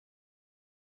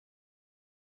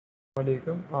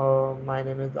Alaikum. My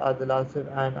name is Adil Asif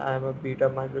and I am a Beta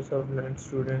Microsoft Learn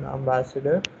Student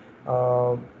Ambassador.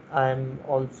 Uh, I'm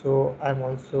also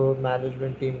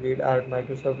Management Team Lead at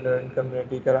Microsoft Learn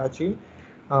Community Karachi.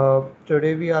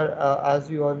 Today as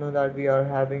you all know, that we are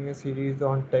having a series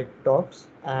on tech talks,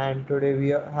 and today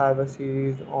have a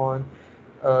series on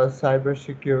cyber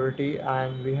security,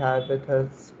 and we have with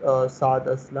us Saad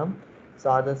Aslam.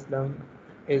 Saad Aslam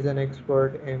is an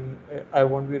expert in, I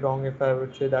won't be wrong if I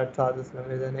would say that Saad Aslam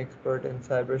is an expert in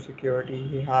cybersecurity.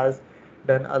 He has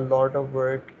done a lot of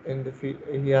work in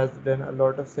he has done a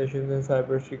lot of sessions in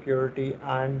cybersecurity,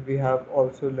 and we have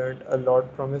also learned a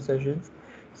lot from his sessions.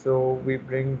 So we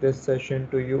bring this session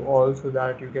to you all so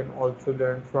that you can also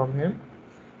learn from him.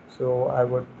 So I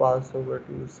would pass over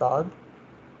to Saad.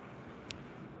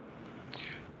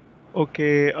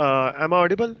 Okay, am I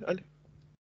audible?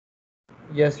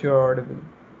 Yes, you're audible.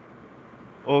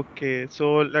 Okay,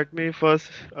 so let me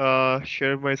first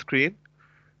share my screen.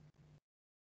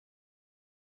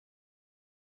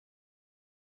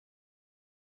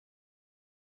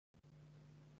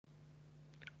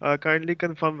 Kindly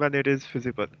confirm when it is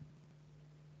visible.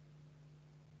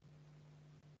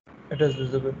 It is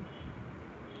visible.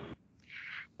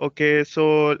 Okay,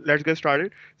 so let's get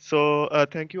started. So,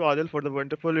 thank you, Adil, for the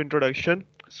wonderful introduction.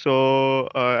 So,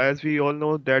 as we all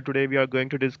know, that today we are going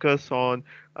to discuss on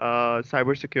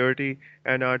cybersecurity,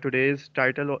 and today's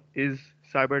title is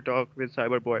Cyber Talk with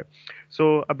Cyberboy.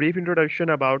 So, a brief introduction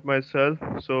about myself.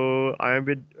 So, I have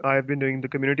been doing the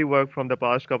community work from the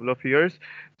past couple of years.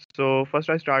 So, first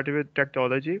I started with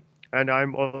technology, and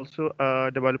I'm also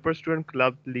a developer student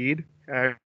club lead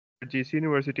at GC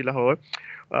University Lahore.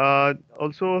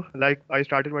 Also, like I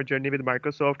started my journey with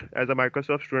Microsoft as a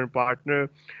Microsoft student partner.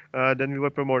 Then we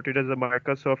were promoted as a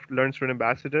Microsoft Learn Student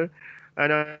Ambassador,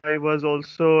 and I was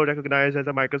also recognized as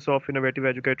a Microsoft Innovative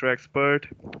Educator Expert,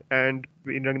 and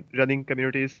running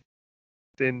communities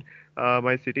in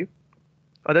my city.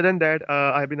 Other than that,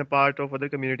 I have been a part of other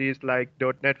communities like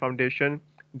 .NET Foundation,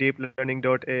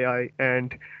 deeplearning.ai,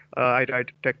 and I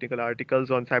write technical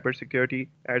articles on cybersecurity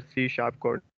at C Sharp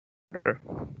Corner.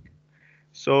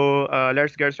 So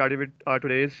let's get started with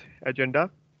today's agenda.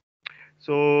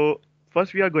 So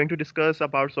first, we are going to discuss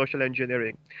about social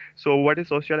engineering. So what is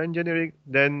social engineering?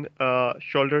 Then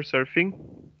shoulder surfing,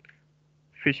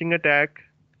 phishing attack,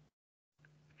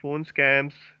 phone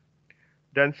scams,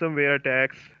 ransomware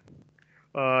attacks,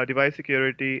 device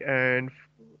security, and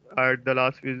at the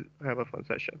last we have a fun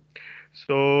session.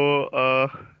 So,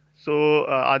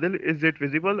 Adil, is it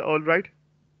visible? All right.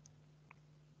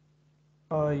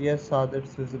 Yes, Saad,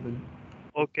 it's visible.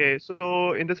 Okay.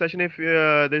 So in the session, if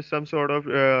there's some sort of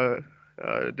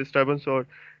disturbance or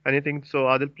anything, so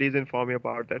Adil, please inform me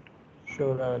about that.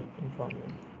 Sure, I'll inform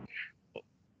you.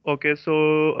 Okay,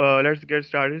 so let's get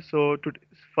started. So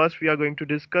first we are going to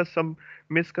discuss some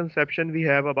misconception we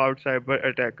have about cyber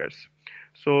attackers.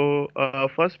 So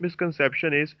first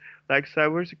misconception is like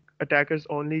attackers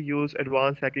only use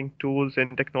advanced hacking tools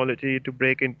and technology to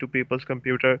break into people's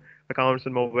computer accounts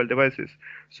and mobile devices.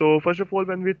 So first of all,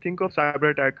 when we think of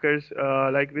cyber attackers,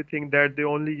 like we think that they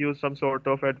only use some sort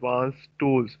of advanced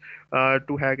tools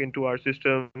to hack into our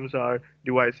systems, our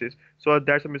devices. So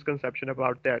that's a misconception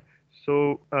about that.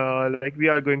 So, like we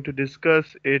are going to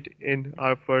discuss it in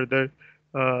our further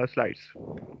slides.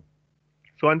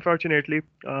 So, unfortunately,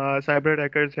 cyber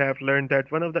attackers have learned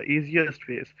that one of the easiest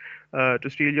ways to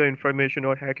steal your information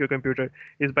or hack your computer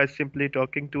is by simply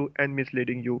talking to and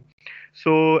misleading you.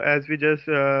 So, as we just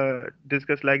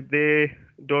discussed, like they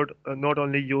don't not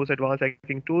only use advanced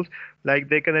hacking tools, like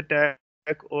they can attack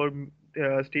or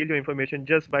steal your information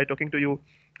just by talking to you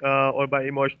or by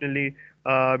emotionally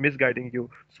misguiding you.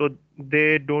 So,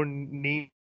 they don't need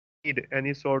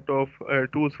any sort of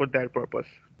tools for that purpose.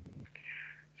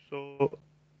 So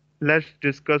let's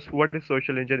discuss what is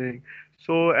social engineering.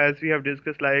 So as we have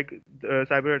discussed, like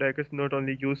cyber attackers not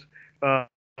only use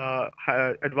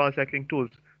advanced hacking tools.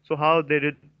 So how they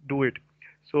did do it?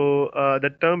 So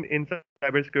the term in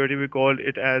cybersecurity we call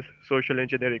it as social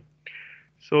engineering.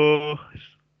 So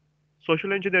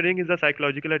social engineering is a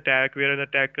psychological attack where an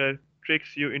attacker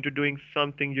tricks you into doing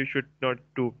something you should not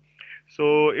do.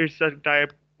 So it's a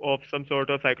type of some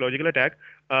sort of psychological attack.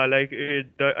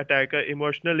 The attacker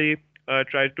emotionally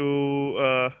try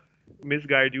to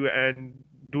misguide you and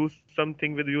do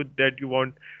something with you that you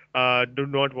do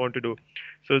not want to do.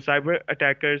 So cyber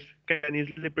attackers can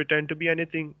easily pretend to be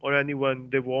anything or anyone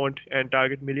they want and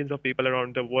target millions of people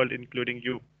around the world, including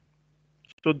you.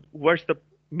 So what's the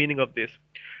meaning of this?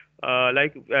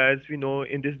 Like as we know,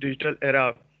 in this digital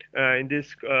era, in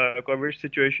this COVID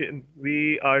situation,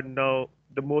 we are now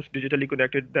the most digitally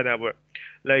connected than ever.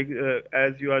 Like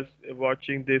as you are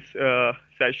watching this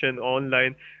session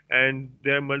online, and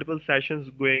there are multiple sessions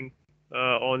going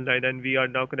online, and we are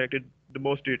now connected the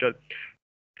most digital.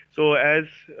 So as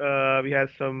we have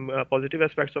some positive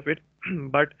aspects of it,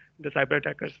 but the cyber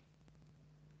attackers,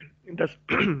 the,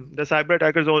 the cyber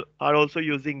attackers are also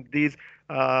using these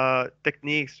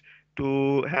techniques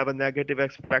to have a negative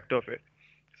aspect of it.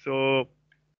 So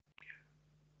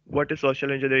what is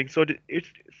social engineering? So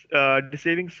it's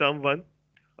deceiving someone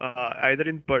either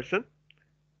in person,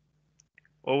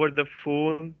 over the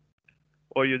phone,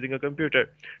 or using a computer.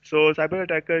 So cyber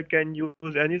attacker can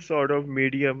use any sort of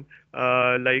medium,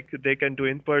 like they can do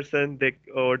in person,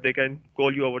 or they can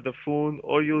call you over the phone,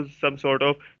 or use some sort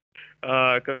of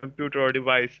computer or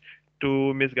device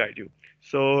to misguide you.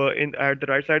 So in at the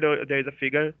right side, there is a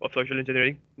figure of social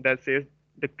engineering that says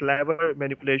the clever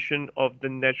manipulation of the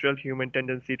natural human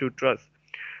tendency to trust.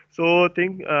 So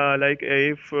think like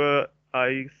if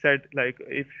I said like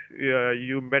if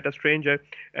you met a stranger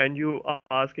and you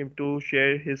ask him to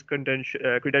share his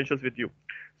credentials with you,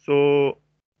 so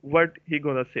what he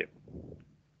gonna say?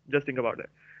 Just think about that.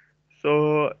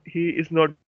 So he is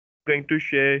not going to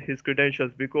share his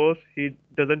credentials because he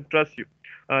doesn't trust you,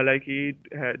 like he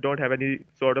don't have any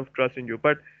sort of trust in you.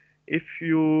 But if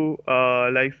you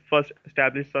like first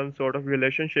establish some sort of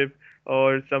relationship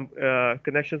or some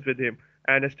connections with him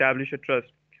and establish a trust,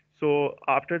 so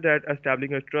after that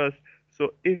establishing a trust,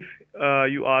 so if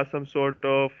you ask some sort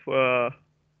of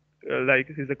like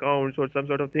his accounts or some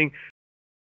sort of thing,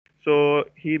 so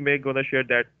he may gonna share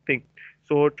that thing.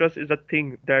 So trust is a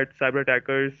thing that cyber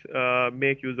attackers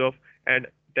make use of and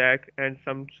attack and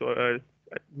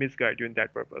misguide you in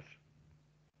that purpose.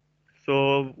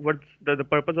 So what's the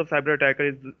purpose of cyber attacker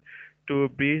is to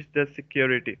breach the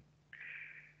security.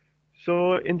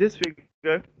 So in this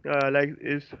figure, like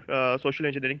is social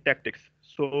engineering tactics.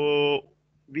 So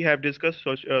we have discussed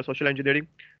social engineering.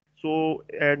 So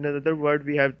another word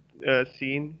we have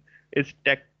seen is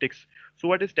tactics. So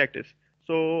what is tactics?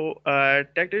 So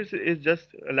tactics is just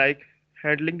like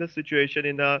handling the situation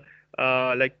in a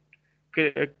like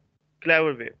c-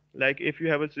 clever way. Like if you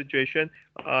have a situation,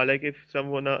 like if some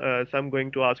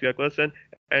going to ask you a question,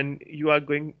 and you are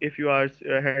going, if you are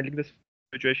handling the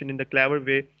situation in the clever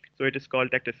way, so it is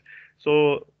called tactics.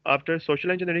 So after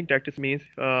social engineering, tactics means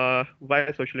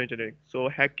why social engineering? So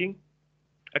hacking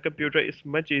a computer is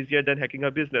much easier than hacking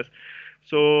a business.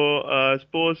 So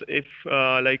suppose if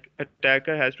like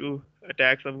attacker has to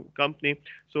attack some company,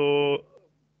 so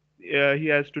he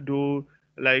has to do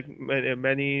like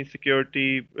many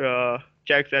security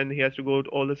checks, and he has to go to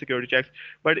all the security checks.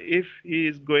 But if he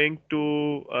is going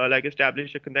to like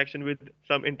establish a connection with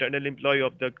some internal employee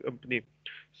of the company,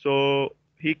 so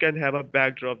he can have a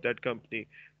backdoor of that company,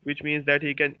 which means that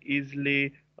he can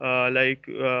easily harm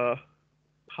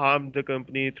the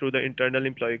company through the internal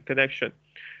employee connection.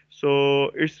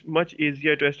 So it's much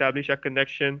easier to uh, establish a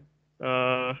connection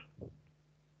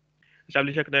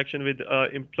with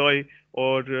employee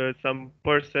or some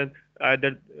person,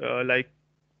 either like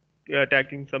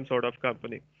attacking some sort of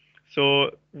company.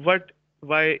 So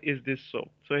why is this so?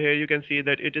 So here you can see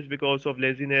that it is because of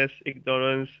laziness,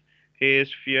 ignorance,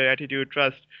 haste, fear, attitude,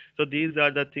 trust. So these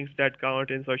are the things that count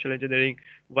in social engineering,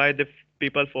 why the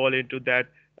people fall into that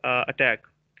attack.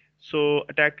 So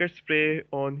attackers prey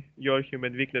on your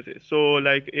human weaknesses. So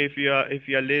like if you are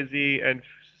lazy and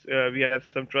we have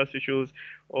some trust issues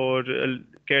or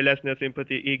carelessness,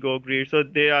 empathy, ego, greed. So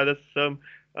they are the some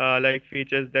like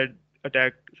features that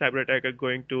attack cyber attacker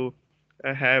going to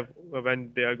have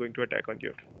when they are going to attack on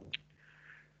you.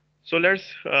 So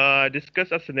let's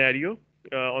discuss a scenario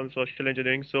on social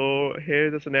engineering. So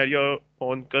here's a scenario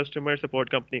on customer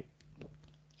support company.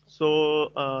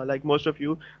 So like most of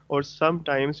you, or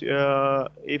sometimes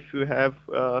if you have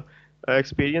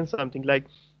experienced something like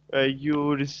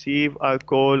you receive a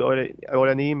call or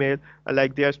an email,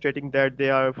 like they are stating that they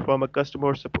are from a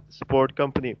customer support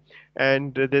company,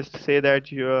 and they say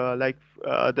that you like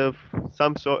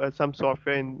some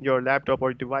software in your laptop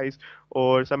or device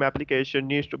or some application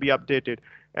needs to be updated,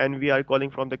 and we are calling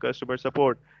from the customer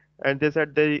support, and they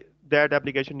said that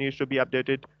application needs to be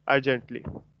updated urgently.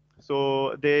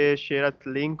 So they share a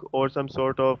link or some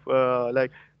sort of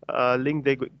link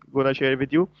gonna share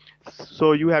with you.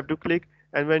 So you have to click,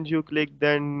 and when you click,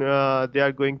 then they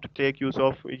are going to take use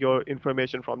of your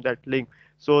information from that link.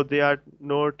 So they are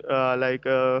not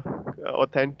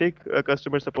authentic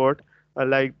customer support,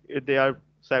 like they are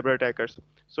cyber attackers.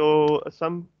 So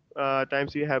some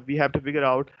times we have to figure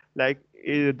out like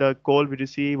the call we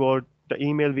receive or the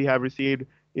email we have received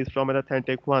is from an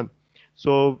authentic one.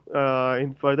 So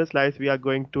in further slides, we are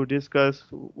going to discuss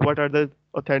what are the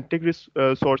authentic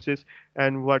sources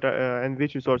and and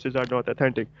which resources are not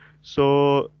authentic.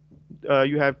 So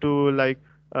you have to like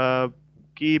uh,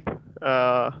 keep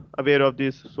aware of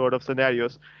these sort of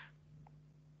scenarios.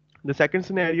 The second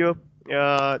scenario,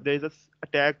 there is a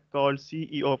attack called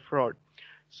CEO fraud.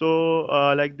 So,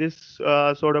 like this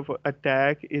sort of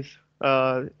attack is,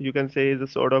 you can say, is a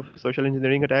sort of social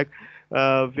engineering attack,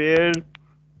 where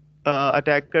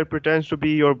attacker pretends to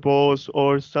be your boss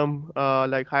or some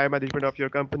like higher management of your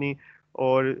company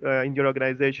or in your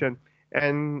organization,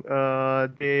 and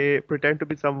they pretend to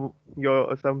be some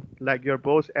like your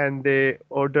boss, and they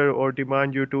order or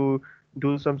demand you to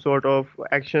do some sort of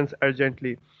actions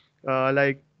urgently.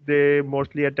 Like they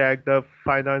mostly attack the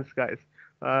finance guys.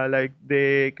 Like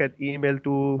they can email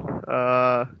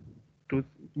to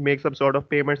make some sort of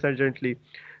payments urgently.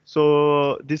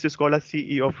 So this is called a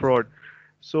CEO fraud.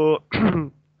 So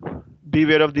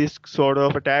beware of these sort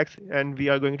of attacks, and we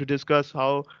are going to discuss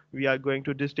how we are going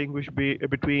to distinguish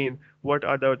between what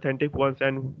are the authentic ones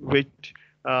and which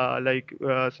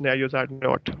scenarios are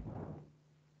not.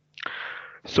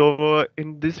 So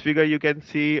in this figure, you can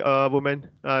see a woman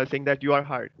saying that you are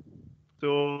hard.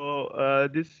 So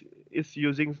this is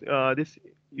using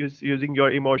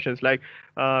your emotions, like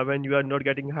when you are not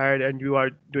getting hired and you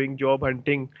are doing job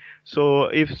hunting. So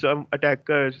if some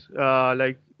attackers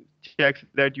checks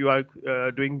that you are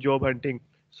doing job hunting,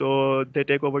 so they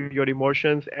take over your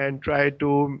emotions and try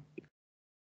to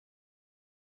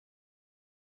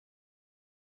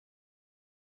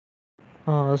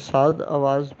साद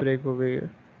आवाज break हो गई है.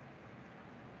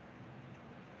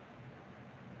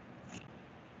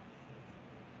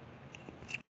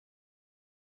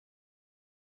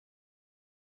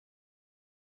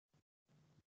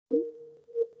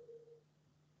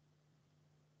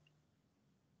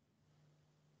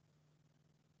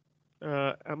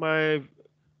 am I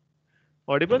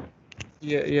audible?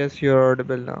 Yes, you're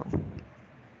audible now.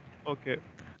 Okay.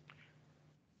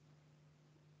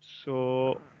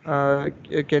 So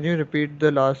Can you repeat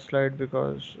the last slide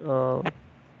because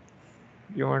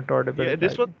you weren't audible? yeah,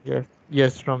 this was Yes,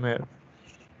 yes, from here.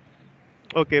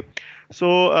 okay.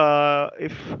 So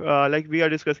if like we are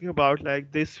discussing about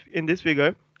like this in this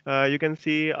figure, you can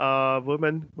see a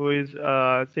woman who is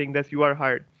saying that you are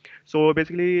hired. So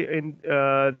basically, in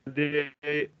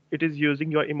it is using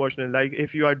your emotional. Like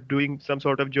if you are doing some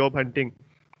sort of job hunting,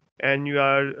 and you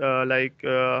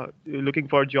are looking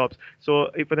for jobs.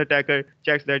 So if an attacker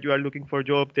checks that you are looking for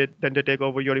job, then they take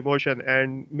over your emotion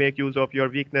and make use of your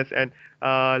weakness and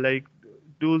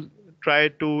do try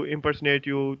to impersonate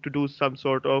you to do some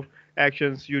sort of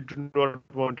actions you do not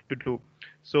want to do.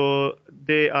 So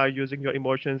they are using your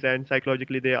emotions, and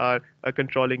psychologically they are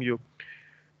controlling you.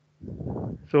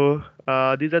 So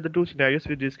these are the two scenarios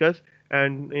we discussed,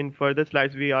 and in further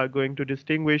slides we are going to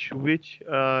distinguish which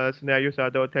scenarios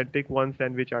are the authentic ones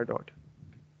and which are not.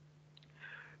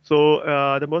 So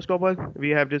the most common we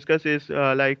have discussed is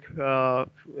in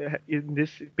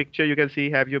this picture you can see,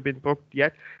 have you been booked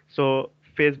yet? So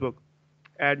Facebook,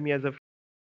 add me as a friend.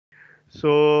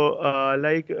 So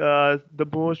the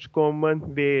most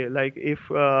common way, like if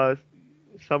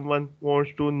someone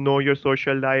wants to know your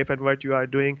social life and what you are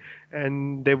doing,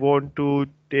 and they want to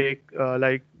take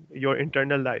your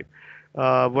internal life,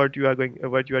 what you are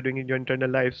doing in your internal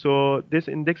life. So this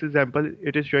index example,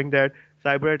 it is showing that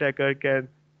cyber attacker can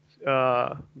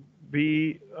uh,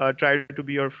 be try to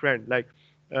be your friend. Like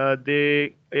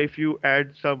they, if you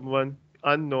add someone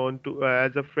unknown to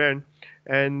as a friend,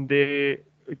 and they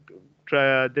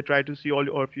try to see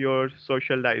all of your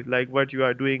social life, like what you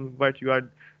are doing, what you are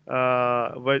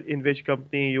what in which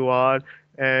company you are,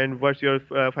 and what's your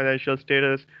financial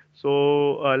status.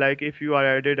 So like if you are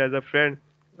added as a friend,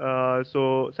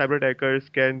 so cyber attackers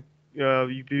can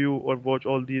view or watch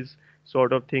all these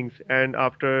sort of things, and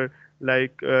after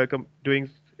doing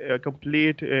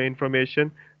complete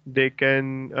information, they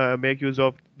can make use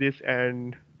of this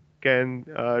and can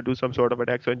do some sort of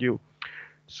attacks on you.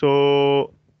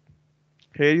 So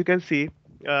here you can see,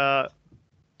 uh,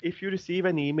 if you receive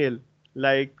an email,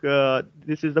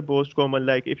 this is the most common,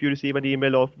 like if you receive an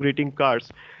email of greeting cards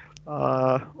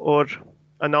or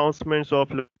announcements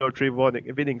of lottery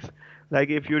winnings. Like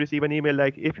if you receive an email,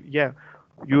 like if yeah,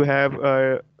 you have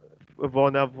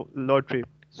won a lottery,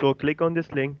 so click on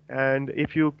this link, and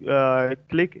if you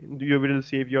click, you will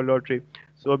receive your lottery.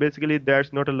 So basically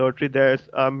that's not a lottery, there's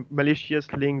a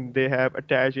malicious link they have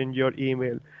attached in your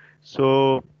email.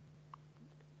 So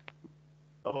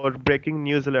or breaking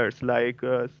news alerts,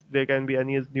 there can be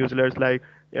any news alerts like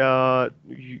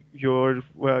your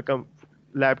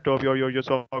laptop, your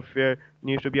software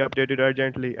needs to be updated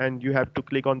urgently, and you have to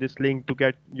click on this link to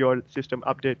get your system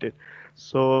updated.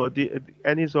 So the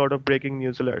any sort of breaking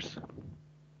news alerts.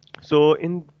 So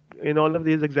in all of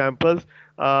these examples,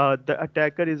 the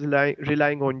attacker is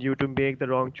relying on you to make the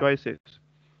wrong choices.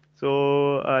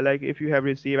 So like if you have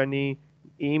received any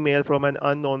email from an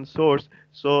unknown source,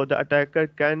 so the attacker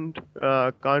can't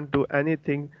do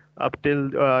anything up till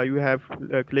you have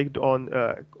clicked on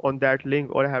that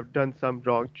link or have done some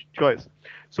wrong choice.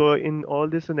 So in all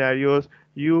these scenarios,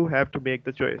 you have to make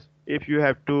the choice if you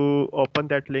have to open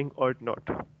that link or not.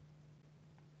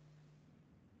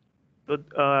 So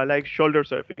like shoulder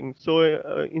surfing.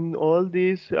 So in all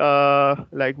these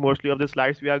like mostly of the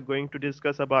slides we are going to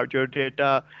discuss about your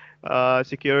data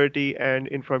security and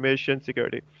information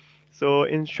security. So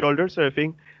in shoulder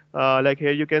surfing, like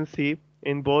here you can see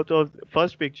in both of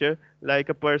first picture, like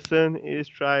a person is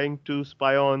trying to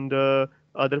spy on the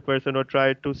other person or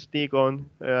try to sneak on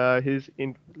his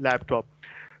laptop.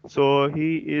 So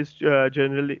he is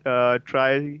generally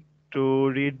try to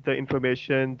read the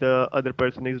information the other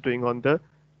person is doing on the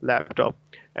laptop.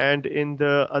 And in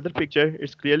the other picture,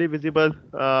 it's clearly visible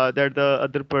that the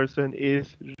other person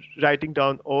is writing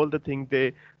down all the things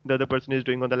the other person is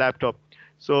doing on the laptop.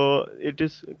 So it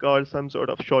is called some sort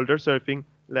of shoulder surfing,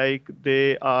 like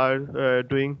they are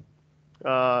doing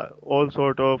all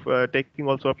sort of taking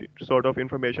all sort of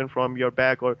information from your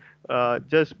back or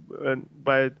just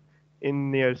by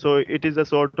in near. So it is a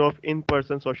sort of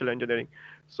in-person social engineering.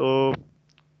 So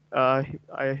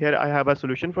here I have a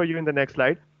solution for you in the next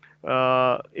slide.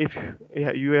 If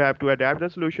you have to adapt the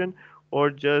solution or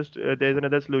just there's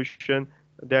another solution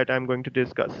that I'm going to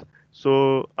discuss.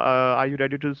 So are you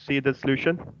ready to see the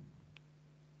solution?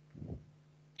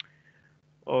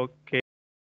 Okay,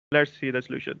 let's see the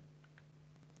solution.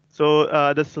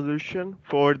 So the solution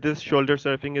for this shoulder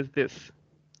surfing is this.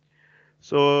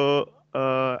 So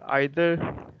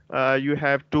either you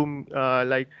have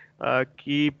to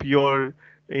keep your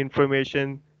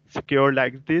information secure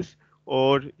like this,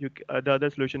 or the other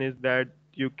solution is that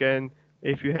you can,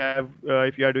 if you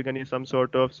are doing any some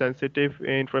sort of sensitive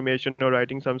information or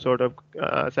writing some sort of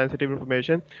sensitive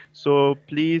information, so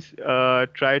please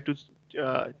try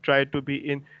to be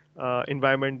in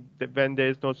environment when there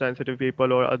is no sensitive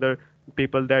people or other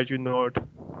people that you not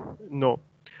know.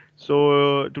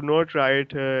 So do not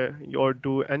write or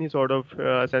do any sort of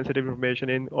sensitive information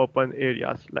in open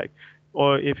areas, like,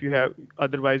 or if you have,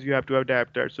 otherwise you have to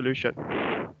adapt that solution.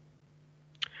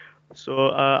 So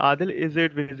Adil, is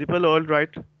it visible all right?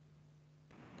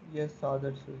 Yes, that's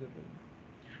visible.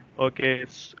 Okay,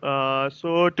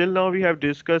 so till now we have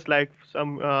discussed like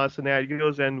some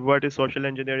scenarios and what is social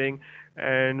engineering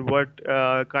and what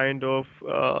kind of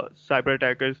cyber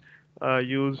attackers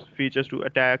use features to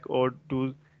attack or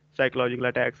do psychological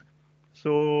attacks.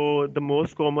 So the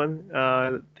most common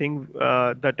thing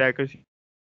the attackers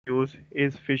use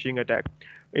is phishing attack.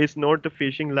 It's not the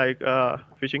phishing like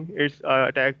phishing. It's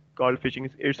attack called phishing.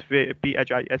 It's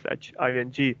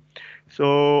phishing.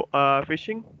 So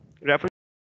phishing refers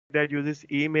that uses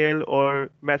email or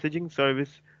messaging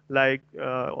service like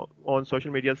on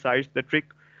social media sites that trick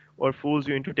or fools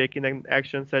you into taking an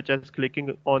action such as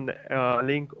clicking on a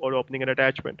link or opening an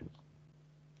attachment.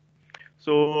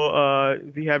 So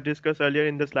we have discussed earlier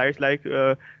in the slides, like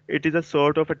it is a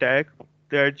sort of attack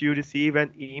that you receive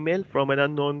an email from an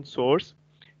unknown source,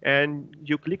 and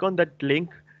you click on that link,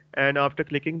 and after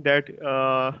clicking that,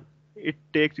 it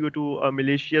takes you to a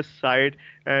malicious site,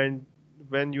 and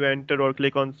when you enter or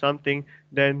click on something,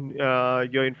 then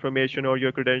your information or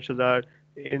your credentials are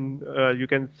in, you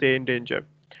can say, in danger.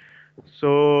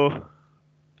 So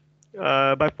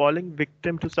by falling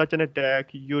victim to such an attack,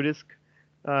 you risk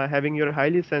having your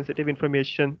highly sensitive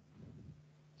information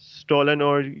stolen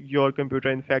or your computer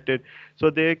infected.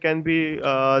 So there can be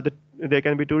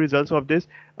two results of this.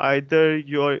 Either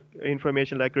your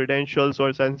information like credentials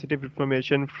or sensitive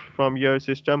information from your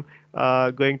system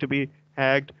going to be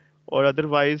hacked, or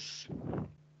otherwise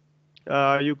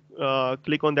you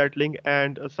click on that link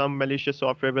and some malicious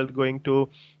software will going to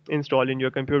install in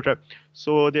your computer.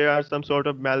 So there are some sort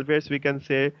of malwares we can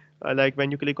say, like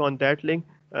when you click on that link,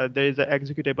 there is an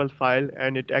executable file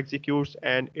and it executes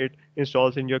and it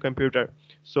installs in your computer.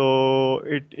 So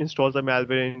it installs a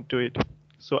malware into it.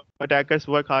 So attackers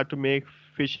work hard to make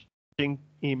phishing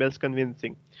emails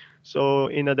convincing. So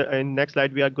in next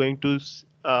slide we are going to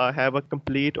have a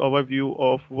complete overview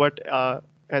of what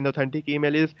an authentic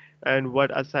email is and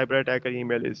what a cyber attacker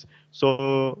email is.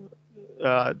 So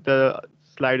the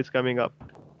slide is coming up.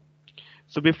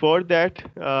 So before that,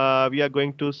 we are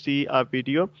going to see a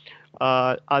video.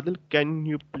 Adil, can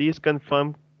you please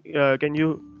confirm Can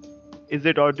you? Is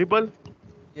it audible?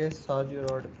 Yes, Saad, you're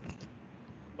audible.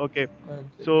 Okay. Yes.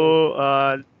 So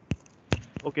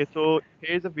okay. So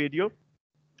here's a video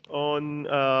on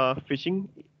phishing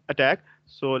attack.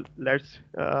 So let's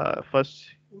first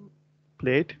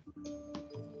play it.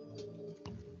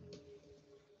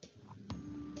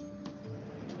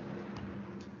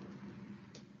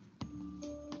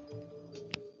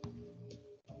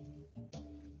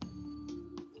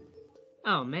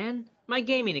 Oh man, my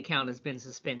gaming account has been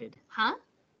suspended. Huh?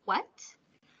 What?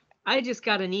 I just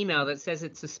got an email that says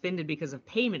it's suspended because of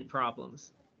payment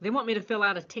problems. They want me to fill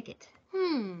out a ticket.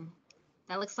 Hmm.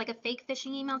 That looks like a fake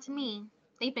phishing email to me.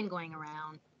 They've been going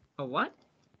around. A what?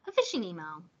 A phishing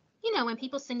email. You know, when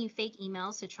people send you fake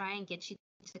emails to try and get you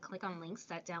to click on links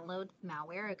that download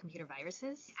malware or computer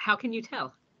viruses. How can you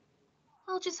tell?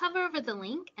 Well, just hover over the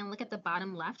link and look at the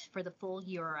bottom left for the full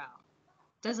URL.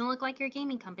 Doesn't look like your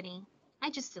gaming company. I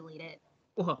just delete it.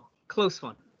 Whoa, close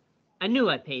one. I knew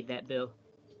I paid that bill.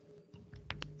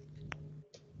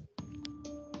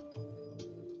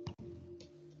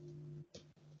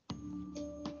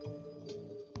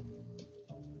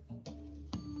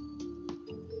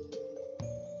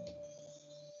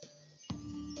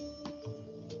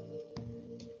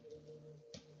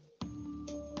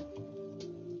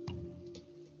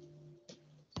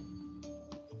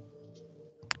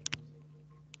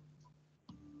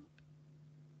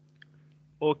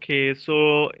 Okay,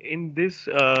 so in this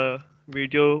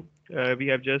video, we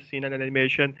have just seen an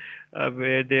animation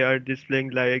where they are displaying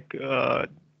like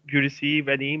you receive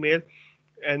an email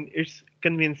and it's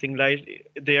convincing, right?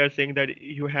 They are saying that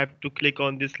you have to click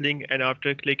on this link, and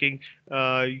after clicking,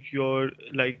 your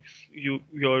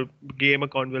your game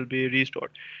account will be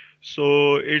restored.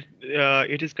 So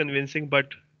it is convincing, but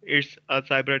it's a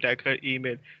cyber attacker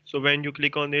email. So when you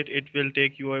click on it, it will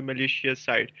take you a malicious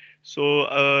site.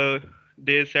 So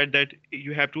they said that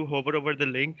you have to hover over the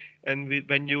link, and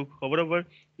when you hover over,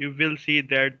 you will see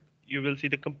that you will see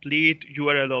the complete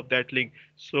URL of that link.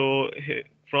 So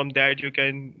from that you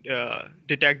can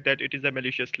detect that it is a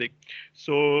malicious link.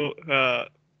 So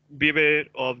beware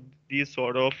of these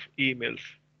sort of emails.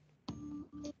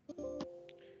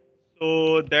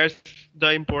 So that's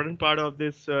the important part of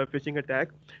this phishing attack.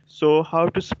 So how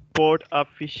to spot a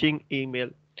phishing email?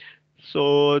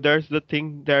 So that's the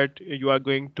thing that you are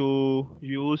going to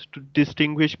use to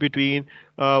distinguish between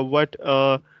what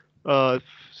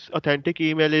authentic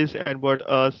email is and what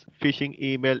a phishing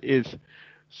email is.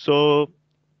 So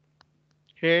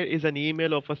here is an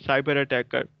email of a cyber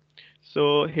attacker.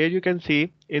 So here you can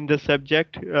see in the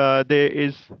subject there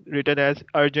is written as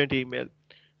urgent email.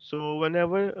 So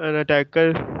whenever an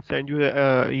attacker send you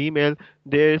an email,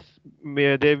 there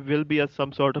will be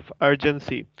some sort of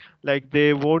urgency, like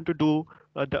they want to do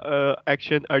the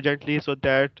action urgently so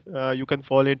that you can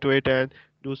fall into it and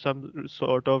do some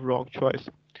sort of wrong choice.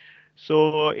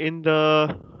 So in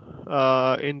the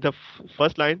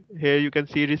first line here you can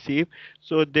see receive.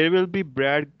 So there will be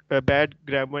bad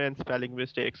grammar and spelling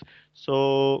mistakes.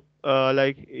 So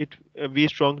like it we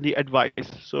strongly advise.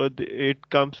 So it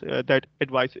comes that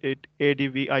advice it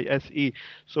advice.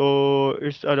 So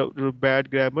it's a bad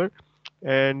grammar,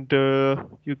 and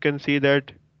you can see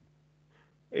that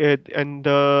and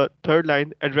the third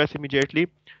line address immediately.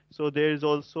 So there is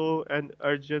also an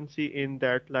urgency in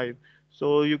that line.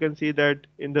 So you can see that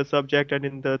in the subject and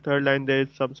in the third line there is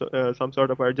some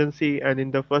sort of urgency, and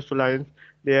in the first two lines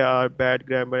there are bad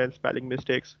grammar and spelling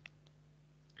mistakes.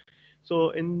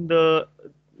 So in the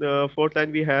fourth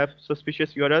line we have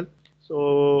suspicious URL.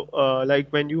 So like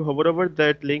when you hover over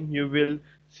that link, you will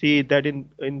see that in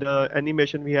the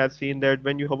animation we have seen that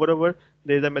when you hover over,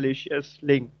 there is a malicious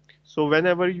link. So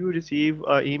whenever you receive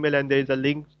an email and there is a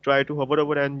link, try to hover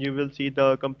over and you will see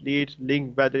the complete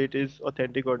link whether it is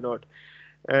authentic or not.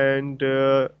 And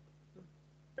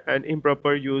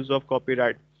improper use of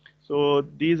copyright. So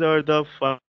these are the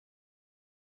five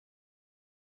signs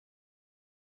of cyber attack.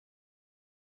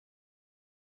 So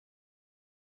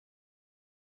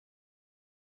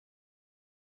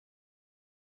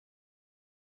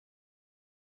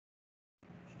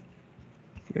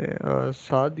Okay,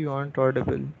 Saad, you aren't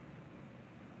audible.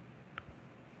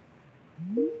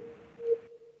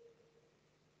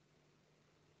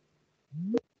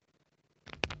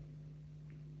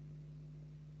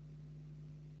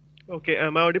 okay,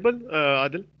 am I audible,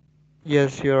 Adil?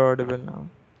 Yes, you're audible now.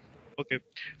 Okay,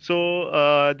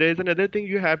 so there is another thing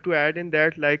you have to add in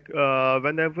that, like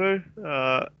whenever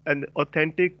an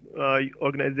authentic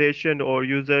organization or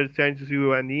user sends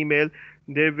you an email,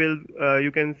 there will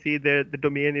you can see that the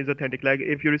domain is authentic. Like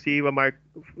if you receive a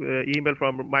email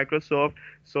from Microsoft,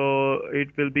 so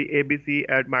it will be abc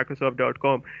at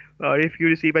microsoft.com. If you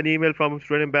receive an email from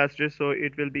student ambassador, so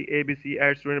it will be abc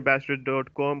at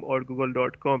studentambassador.com or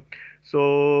google.com.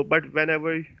 So but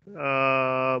whenever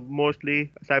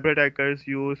mostly cyber attackers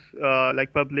use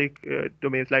like public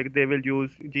domains, like they will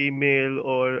use Gmail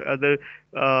or other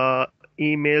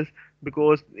emails,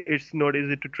 because it's not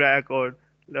easy to track, or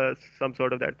some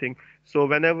sort of that thing. So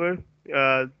whenever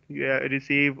you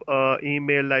receive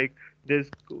email like this,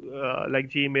 like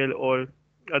Gmail or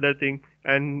other thing,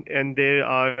 and there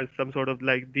are some sort of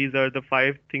like, these are the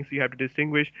five things you have to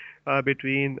distinguish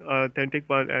between authentic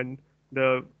one and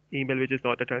the email which is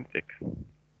not authentic.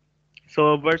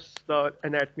 So what's the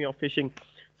anatomy of phishing?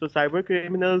 So cyber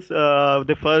criminals,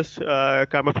 they first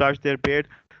camouflage their bait.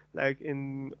 Like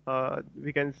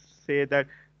we can say that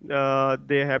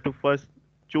they have to first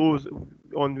choose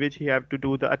on which he have to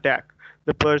do the attack.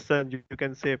 The person, you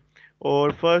can say,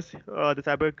 or first the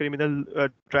cyber criminal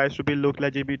tries to be look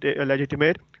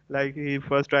legitimate. Like he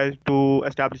first tries to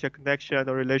establish a connection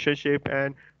or relationship,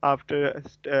 and after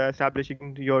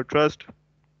establishing your trust,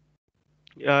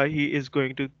 he is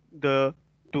going to the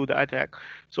the attack.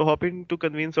 So hoping to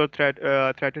convince or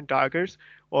threaten targets,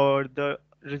 or the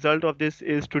result of this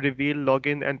is to reveal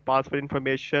login and password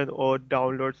information or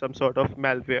download some sort of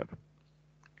malware.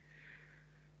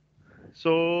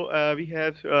 So we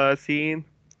have seen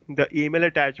the email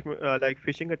attachment, like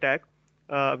phishing attack.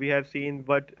 We have seen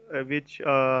what which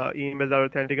emails are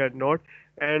authentic or not,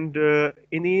 and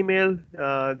in email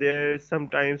there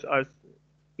sometimes are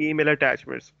email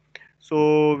attachments.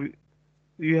 So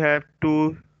you have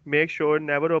to make sure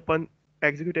never open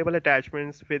executable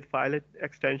attachments with file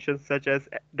extensions such as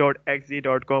 .exe,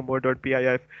 .com or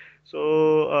 .pif.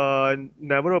 So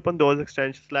never open those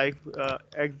extensions. Like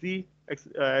exe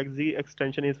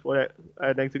extension is for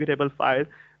an executable file.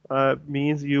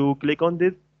 Means you click on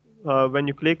this. When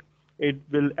you click, it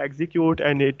will execute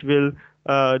and it will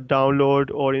download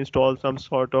or install some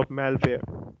sort of malware.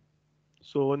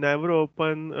 So never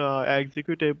open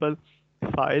executable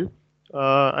file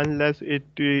unless it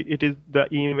is the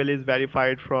email is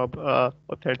verified from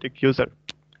authentic user.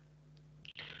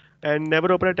 And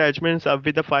never open attachments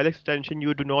with the file extension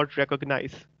you do not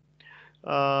recognize.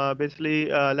 Basically,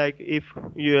 like if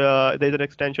there's an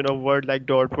extension of Word like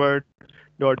 .word,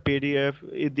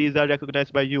 .pdf, these are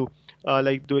recognized by you.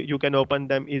 Like you can open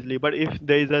them easily. But if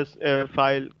there is a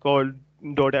file called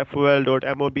 .fol,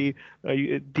 .mob,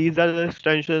 these are the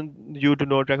extensions you do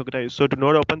not recognize. So do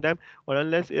not open them, or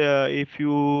unless if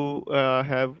you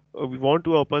have want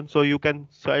to open, so you can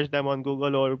search them on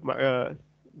Google or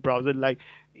browser, like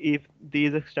if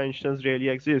these extensions really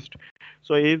exist.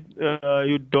 So if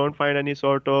you don't find any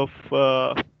sort of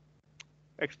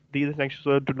these extensions,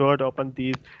 so do not open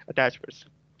these attachments.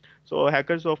 So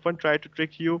hackers often try to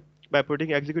trick you by putting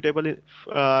executable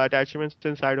attachments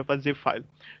inside of a zip file.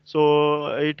 So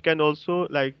it can also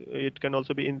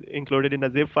be included in a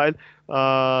zip file.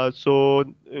 So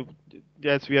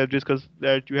yes, we have discussed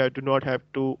that you have to not have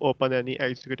to open any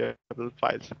executable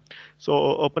files. So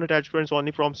open attachments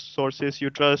only from sources you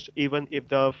trust, even if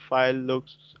the file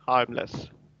looks harmless.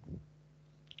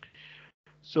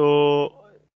 So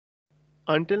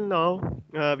until now,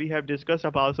 we have discussed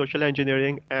about social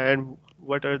engineering and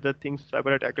what are the things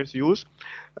cyber attackers use,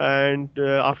 and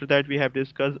after that we have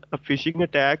discussed a phishing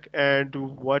attack and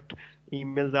what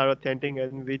emails are authentic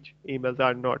and which emails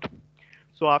are not.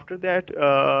 So after that,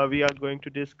 we are going to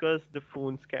discuss the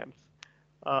phone scams.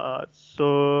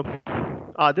 So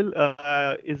Adil,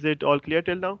 is it all clear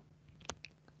till now?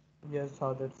 Yes,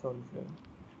 that's all clear.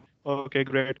 Okay,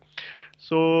 great.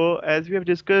 So as we have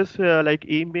discussed, like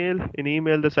email,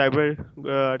 the cyber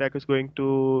attack is going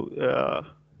to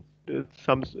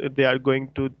they are going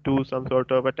to do some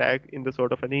sort of attack in the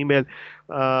sort of an email,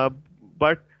 uh,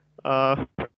 but uh,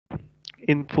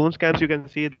 in phone scams you can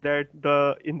see that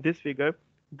the in this figure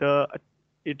the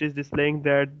it is displaying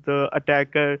that the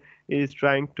attacker is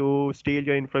trying to steal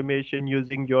your information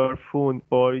using your phone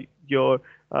or your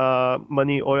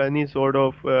money or any sort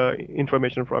of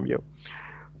information from you.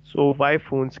 So why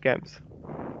phone scams?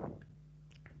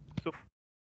 So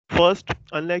first,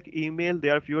 unlike email,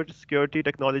 there are fewer security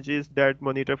technologies that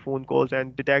monitor phone calls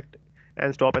and detect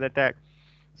and stop an attack.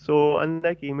 So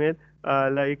unlike email,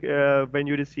 when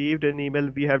you received an email,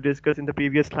 we have discussed in the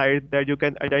previous slide that you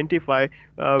can identify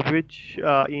which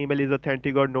email is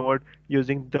authentic or not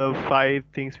using the five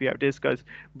things we have discussed.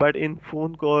 But in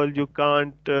phone call, you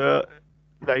can't you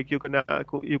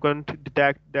can't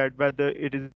detect that whether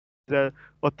it is a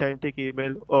authentic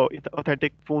email or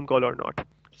authentic phone call or not.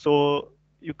 So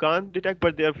you can't detect,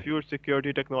 but there are fewer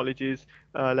security technologies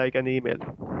like an email.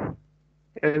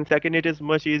 And second, it is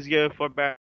much easier for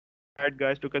bad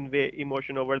guys to convey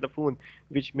emotion over the phone,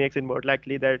 which makes it more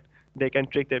likely that they can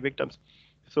trick their victims.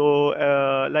 So,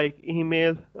 like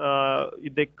email,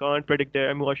 they can't predict their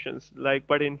emotions. Like,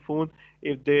 but in phone,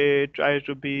 if they try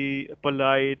to be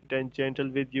polite and gentle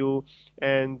with you,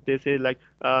 and they say like,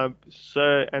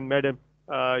 "Sir and Madam,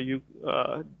 you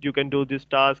can do this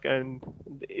task," and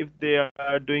if they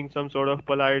are doing some sort of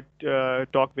polite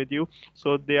talk with you,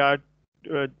 so they are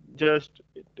just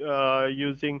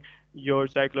using your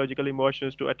psychological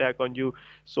emotions to attack on you.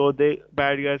 So the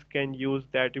bad guys can use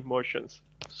that emotions.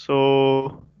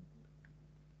 So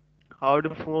how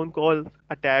do phone call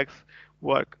attacks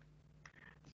work?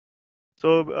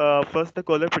 So first, the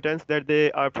caller pretends that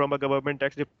they are from a government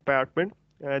tax department.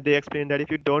 They explain that if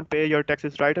you don't pay your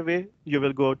taxes right away, you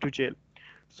will go to jail.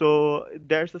 So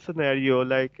there's a scenario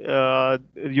like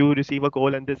you receive a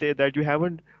call and they say that you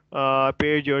haven't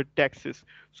paid your taxes.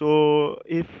 So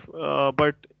if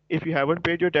but if you haven't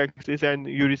paid your taxes and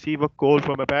you receive a call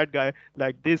from a bad guy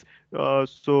like this,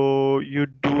 so you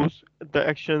do the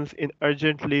actions in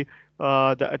urgently.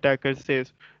 The attacker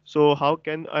says. So how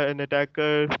can an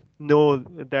attacker know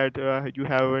that you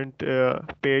haven't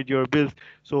paid your bills?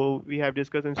 So we have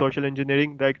discussed in social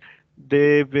engineering, like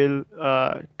they will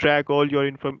track all your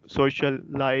social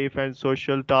life and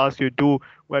social tasks you do,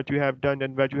 what you have done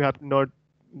and what you have not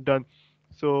done.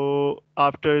 So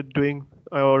after doing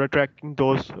or tracking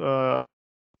those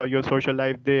your social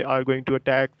life, they are going to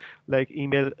attack like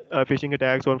email phishing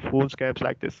attacks or phone scams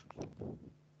like this.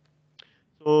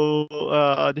 So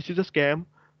this is a scam.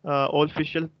 All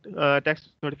official tax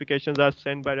notifications are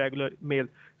sent by regular mail.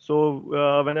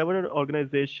 So whenever an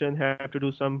organization have to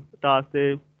do some task,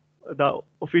 they the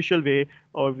official way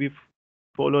or we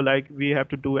follow, like we have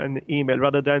to do an email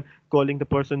rather than calling the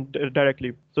person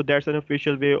directly. So that's an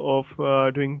official way of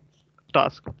doing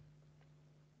task.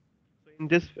 So in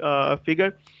this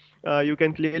figure, you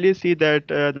can clearly see that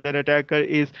the attacker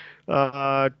is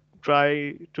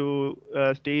try to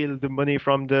steal the money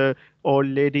from the old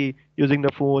lady using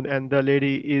the phone, and the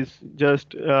lady is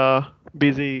just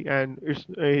busy and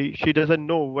she doesn't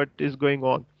know what is going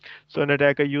on. So an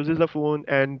attacker uses the phone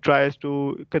and tries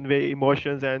to convey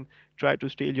emotions and try to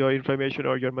steal your information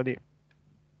or your money.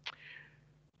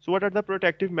 So what are the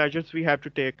protective measures we have to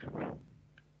take?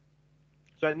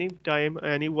 So anytime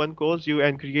anyone calls you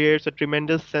and creates a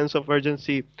tremendous sense of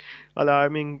urgency,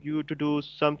 alarming you to do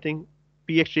something,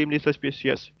 be extremely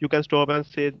suspicious. You can stop and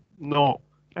say no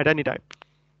at any time.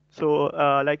 So,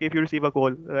 like if you receive a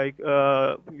call, like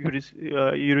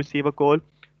you receive a call,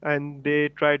 and they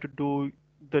try to do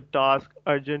the task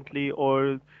urgently,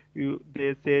 or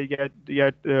they say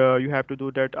yet you have to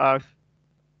do that task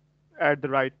at the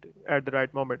right at the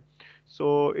right moment.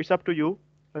 So it's up to you.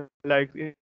 Like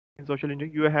in social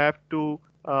engineering, you have to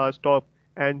stop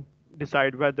and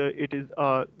decide whether it is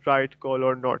a right call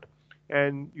or not,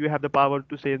 and you have the power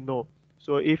to say no.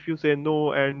 So if you say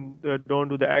no and don't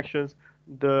do the actions,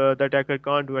 the attacker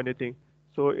can't do anything.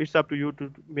 So it's up to you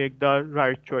to make the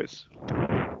right choice.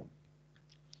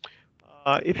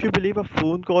 If you believe a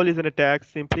phone call is an attack,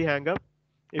 simply hang up.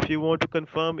 If you want to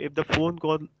confirm if the phone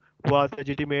call was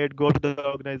legitimate, go to the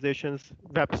organization's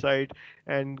website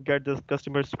and get the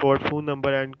customer support phone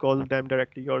number and call them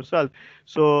directly yourself.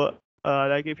 So,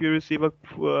 like if you receive a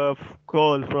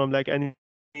call from like any,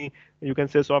 you can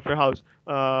say software house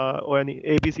or any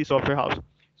ABC software house.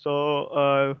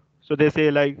 So, so they say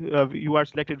like you are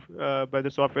selected by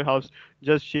the software house.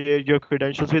 Just share your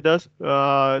credentials with us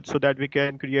so that we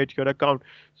can create your account.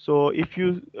 So if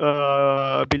you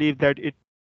believe that it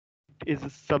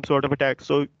is some sort of attack,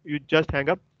 so you just hang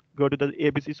up, go to the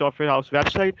ABC Software House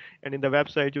website, and in the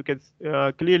website you can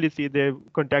clearly see their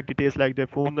contact details like their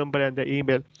phone number and their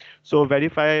email. So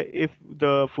verify if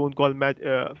the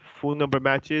phone number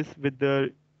matches with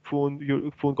the phone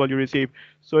call you receive.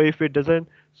 So if it doesn't,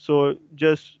 so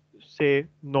just say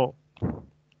no.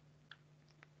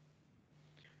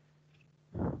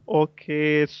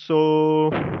 Okay, so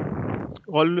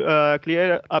all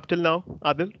clear up till now,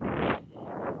 Adil?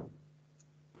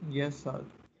 Yes, Saad.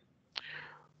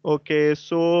 Okay,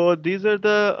 so these are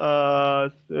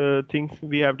the things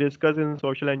we have discussed in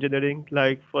social engineering.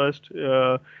 Like first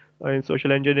in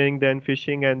social engineering, then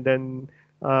phishing, and then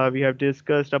we have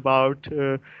discussed about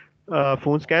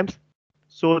phone scams.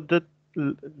 So the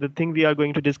thing we are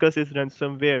going to discuss is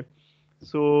ransomware.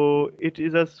 So it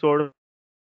is a sort of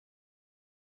attack where the attacker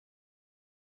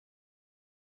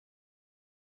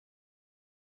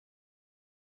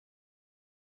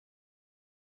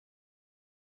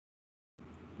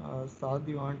Saad,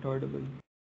 you aren't audible.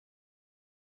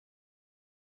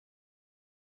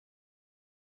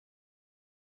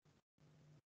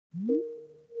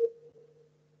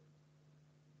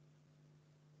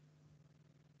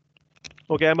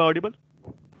 Okay, am I audible?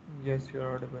 Yes,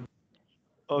 you're audible.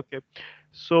 Okay.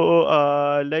 So,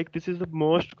 like this is the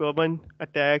most common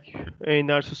attack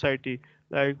in our society.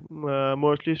 Like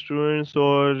mostly students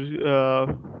or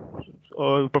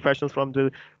professionals from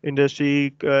the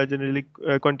industry generally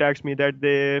contacts me that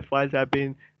their files have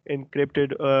been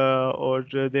encrypted or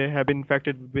they have been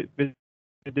infected with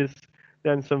this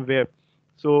ransomware.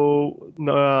 So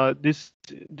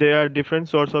there are different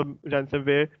sorts of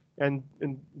ransomware, and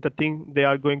the thing they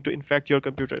are going to infect your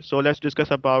computer. So let's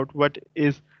discuss about what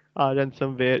is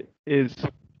ransomware is.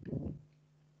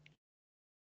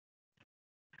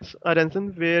 A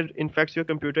ransomware infects your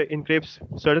computer, encrypts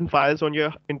certain files on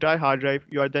your entire hard drive.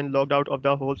 You are then logged out of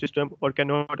the whole system or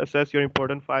cannot access your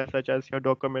important files such as your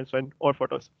documents or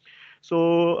photos.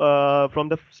 So from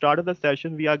the start of the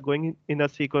session, we are going in a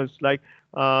sequence like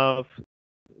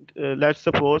let's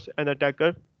suppose an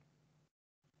attacker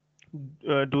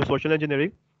do social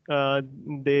engineering.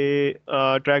 They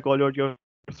track all your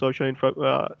social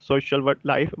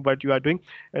life, what you are doing,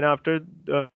 and after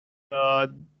uh,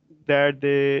 that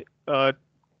they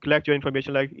collect your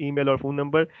information like email or phone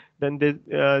number. Then they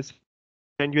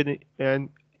send you an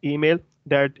email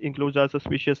that includes a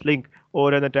suspicious link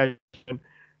or an attachment.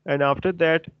 And after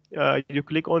that, you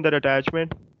click on that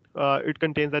attachment. It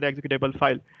contains an executable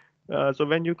file. So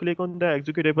when you click on the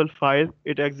executable file,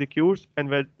 it executes, and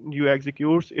when you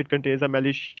executes, it contains a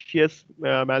malicious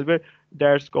malware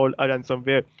that's called a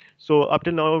ransomware. So up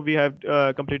till now, we have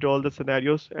completed all the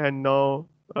scenarios, and now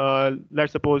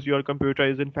let's suppose your computer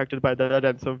is infected by the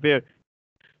ransomware.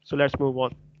 So let's move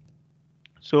on.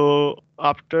 So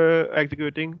after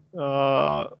executing,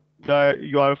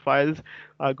 your files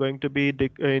are going to be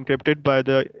encrypted by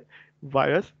the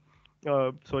virus,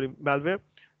 sorry, malware.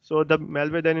 So the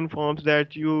malware then informs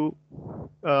that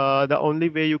the only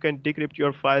way you can decrypt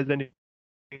your files and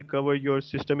recover your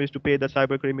system is to pay the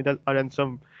cyber criminal a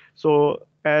ransom. So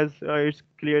as it's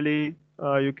clearly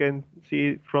you can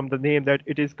see from the name that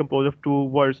it is composed of two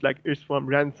words, like it's from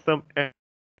ransom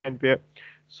and where.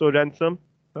 So ransom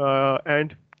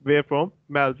and where from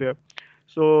malware.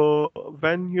 So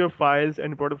when your files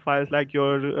and important files like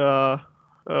your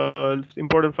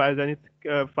important files and its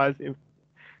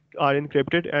are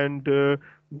encrypted, and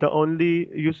the only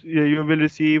you will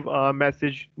receive a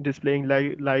message displaying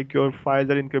like your files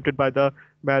are encrypted by the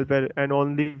malware, and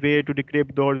only way to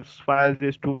decrypt those files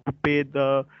is to pay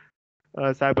the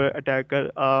cyber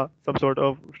attacker some sort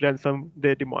of ransom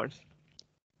they demands.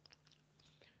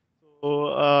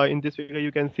 So in this figure,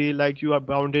 you can see like you are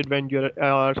bounded when you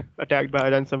are attacked by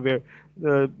ransomware.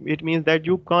 It means that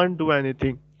you can't do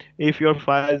anything. If your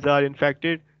files are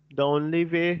infected, the only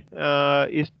way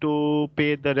is to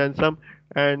pay the ransom,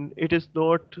 and it is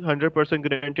not 100%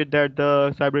 guaranteed that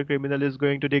the cyber criminal is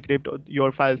going to decrypt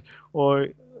your files, or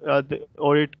the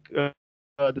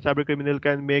cyber criminal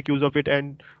can make use of it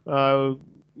and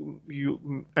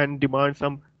and demand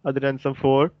some other ransom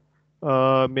for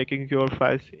making your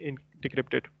files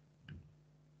decrypted.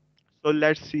 So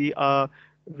let's see a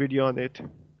video on it.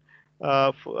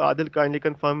 Adil, kindly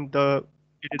confirm the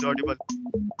it is audible.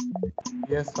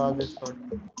 Yes, Saad is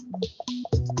audible.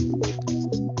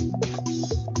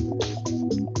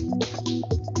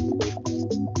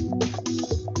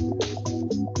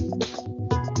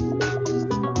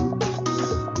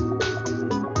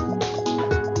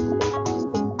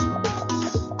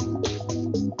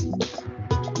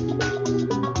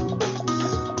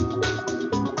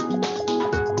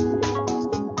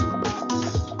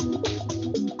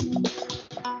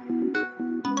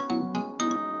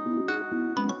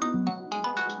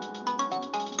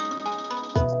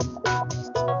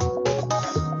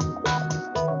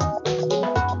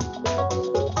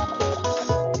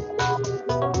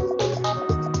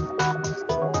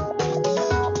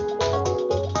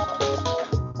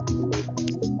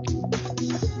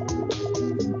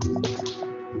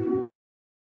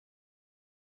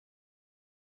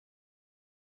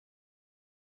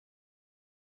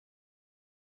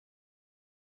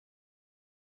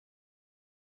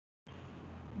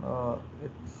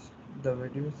 It's the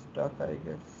video is stuck, I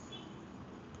guess.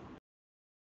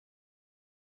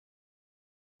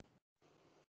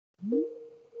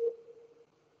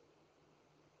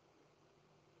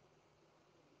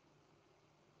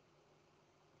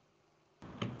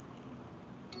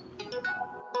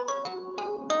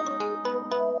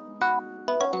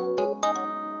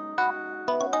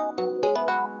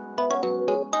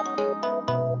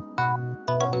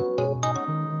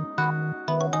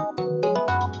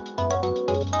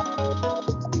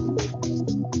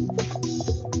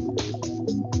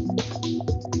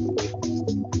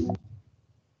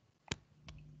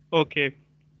 Okay,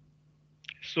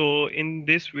 so in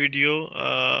this video,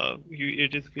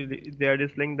 it is they are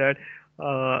displaying that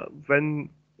when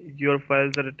your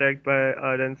files are attacked by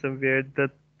ransomware, the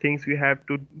things we have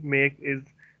to make is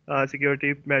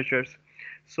security measures.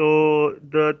 So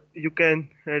the you can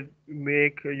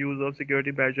make use of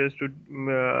security measures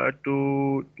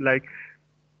to like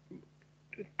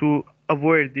to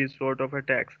avoid these sort of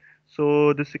attacks.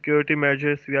 So the security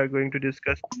measures we are going to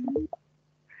discuss.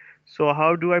 So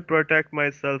how do I protect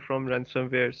myself from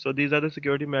ransomware? So these are the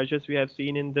security measures we have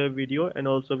seen in the video, and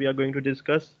also we are going to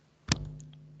discuss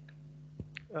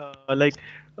like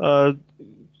uh,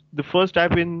 the first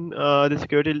step in the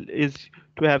security is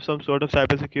to have some sort of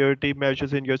cybersecurity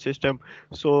measures in your system.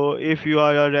 So if you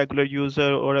are a regular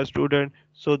user or a student,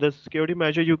 so the security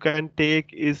measure you can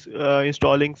take is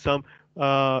installing some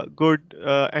good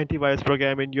antivirus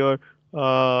program in your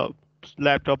uh,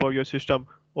 laptop or your system.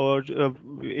 Or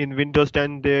in Windows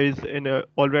 10 there is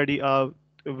already a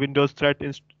Windows threat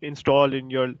installed in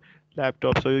your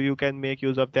laptop, so you can make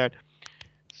use of that.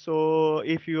 So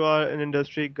if you are an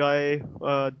industry guy,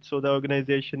 so the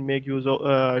organization make use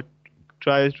of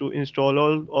tries to install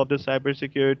all of the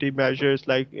cybersecurity measures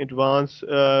like advanced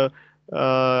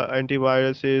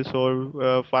antiviruses or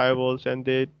firewalls, and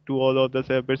they do all of the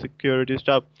cybersecurity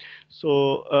stuff.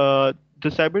 So the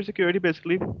cybersecurity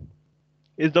basically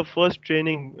is the first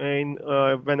training in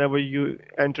whenever you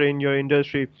enter in your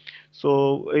industry.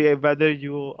 So whether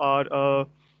you are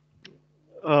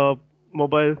a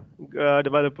mobile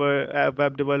developer, a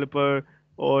web developer,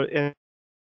 or any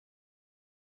other industry,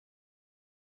 cybersecurity is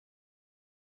the first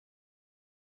training you have to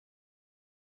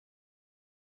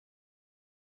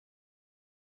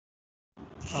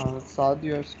take. Saad,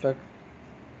 you're stuck.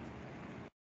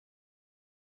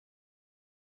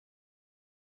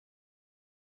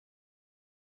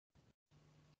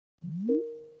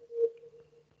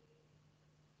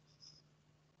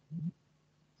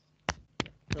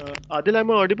 Adil,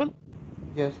 am I audible?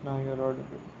 Yes, now you're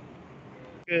audible.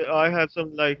 Okay, I have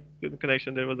some like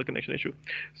connection. There was a connection issue.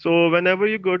 So whenever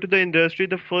you go to the industry,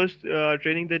 the first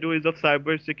training they do is of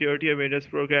cyber security awareness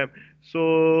program.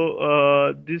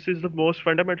 So this is the most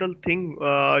fundamental thing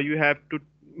you have to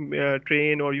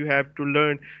train or you have to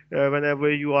learn whenever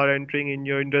you are entering in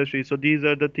your industry. So these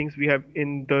are the things we have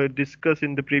in the discuss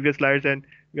in the previous slides, and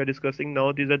we are discussing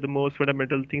now. These are the most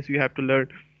fundamental things you have to learn.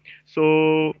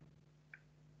 So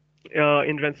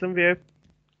in ransomware,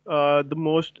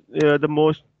 the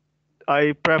most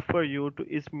I prefer you to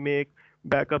is make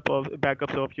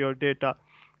backups of your data.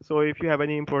 So if you have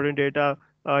any important data,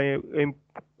 then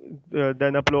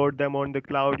upload them on the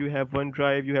cloud. You have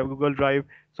OneDrive, you have Google Drive,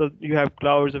 so you have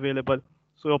clouds available.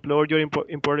 So upload your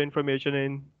important information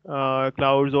in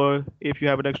clouds, or if you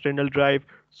have an external drive,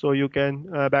 so you can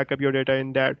back up your data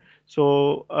in that.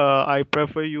 So I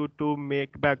prefer you to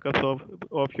make backups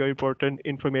of your important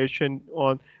information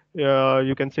on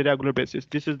you can say regular basis.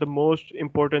 This is the most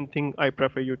important thing I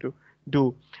prefer you to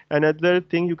do. Another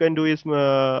thing you can do is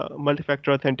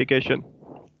multi-factor authentication.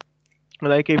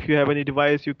 Like if you have any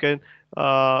device, you can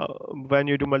when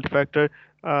you do multi-factor,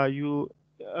 you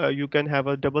can have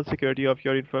a double security of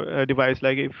your device.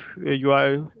 Like if you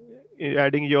are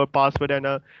adding your password and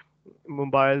a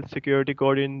mobile security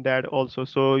code in that also,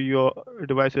 so your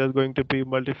device is going to be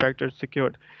multi-factor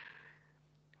secured.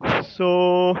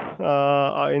 So,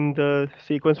 in the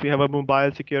sequence, we have a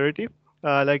mobile security,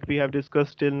 like we have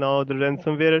discussed till now, the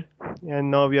ransomware, and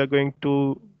now we are going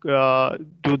to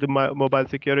do the mobile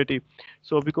security.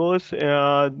 So, because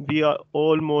we are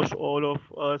almost all of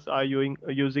us are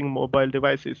using mobile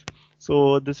devices,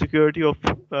 so the security of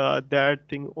that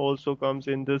thing also comes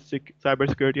in the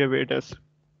cybersecurity awareness.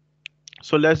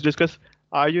 So, let's discuss: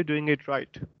 are you doing it right?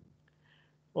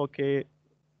 Okay,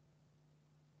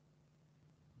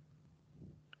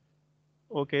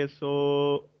 okay,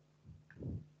 so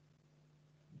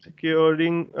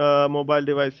securing mobile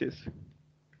devices.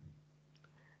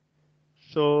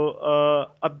 So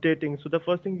updating. So the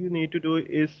first thing you need to do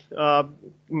is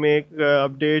make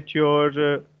update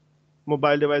your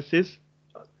mobile devices,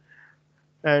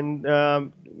 and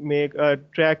make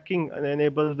tracking and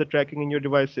enables the tracking in your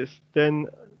devices. Then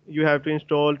you have to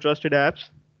install trusted apps,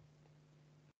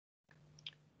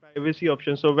 privacy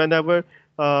options. So whenever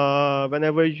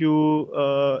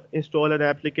you install an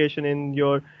application in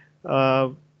your uh,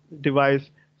 device,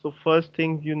 so first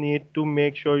thing you need to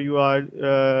make sure you are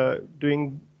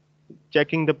doing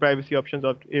checking the privacy options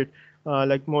of it.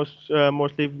 Like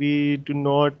mostly we do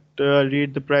not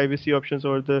read the privacy options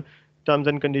or the terms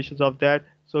and conditions of that.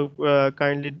 So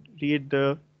kindly read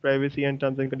the privacy and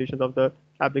terms and conditions of the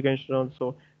application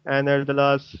also. And at the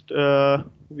last,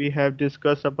 we have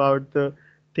discussed about the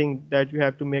thing that you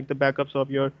have to make the backups of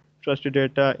your trusted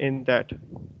data in that.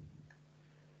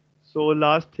 So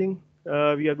last thing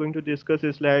we are going to discuss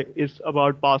is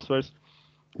about passwords.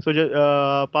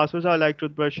 So passwords are like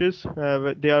toothbrushes.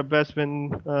 They are best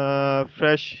when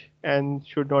fresh and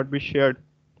should not be shared.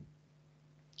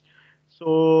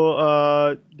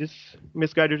 So this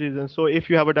misguided reason. So if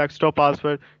you have a desktop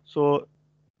password, so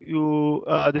you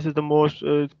this is the most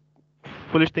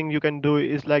foolish thing you can do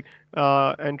is like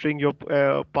entering your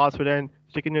password and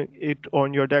sticking it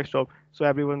on your desktop so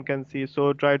everyone can see.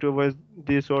 So try to avoid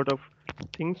these sort of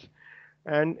things.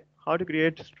 And how to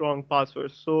create strong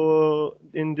passwords. So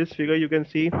in this figure you can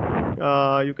see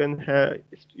you can have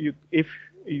you if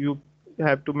you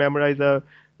have to memorize a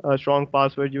strong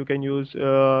password, you can use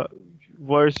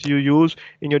words you use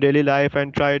in your daily life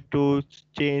and try to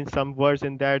change some words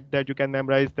in that you can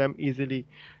memorize them easily.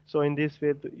 So in this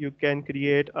way you can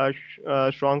create a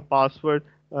strong password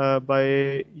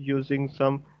by using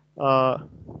some uh,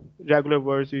 regular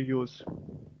words you use.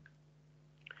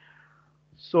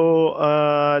 So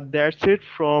that's it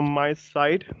from my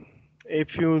side.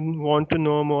 If you want to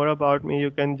know more about me,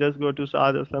 you can just go to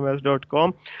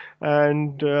saadaslamas.com.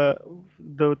 And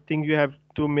the thing you have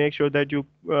to make sure that you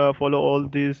follow all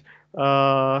these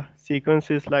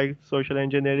sequences like social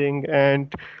engineering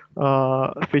and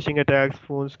phishing attacks,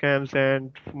 phone scams,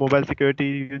 and mobile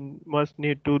security. You must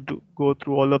need to go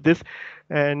through all of this.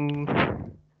 And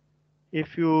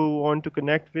if you want to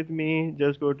connect with me,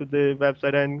 just go to the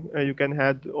website and you can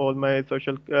have all my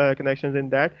social connections in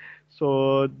that.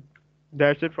 So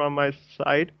that's it from my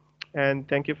side. And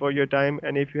thank you for your time.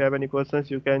 And if you have any questions,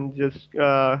 you can just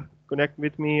connect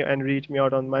with me and reach me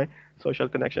out on my social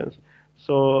connections.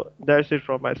 So that's it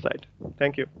from my side.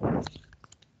 Thank you.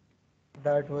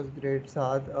 That was great,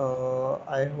 Saad.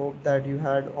 I hope that you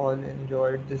had all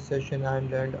enjoyed this session and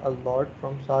learned a lot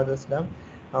from Saad Aslam.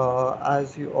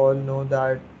 As you all know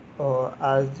that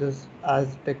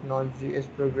as technology is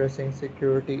progressing,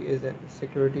 security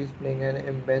is playing an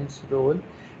immense role,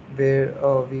 where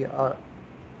we are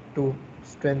to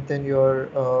strengthen your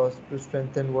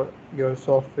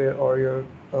software or your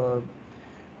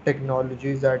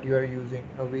technologies that you are using.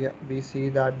 We see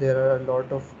that there are a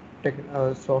lot of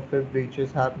software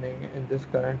breaches happening in this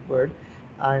current world,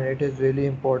 and it is really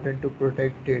important to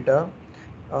protect data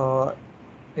uh,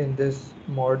 in this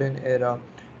modern era.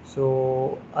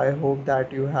 So I hope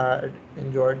that you had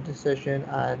enjoyed this session,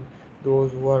 and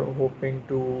those who are hoping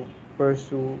to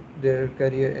pursue their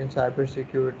career in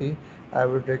cybersecurity, I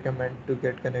would recommend to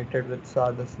get connected with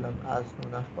Saad Aslam as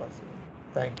soon as possible.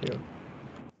 Thank you.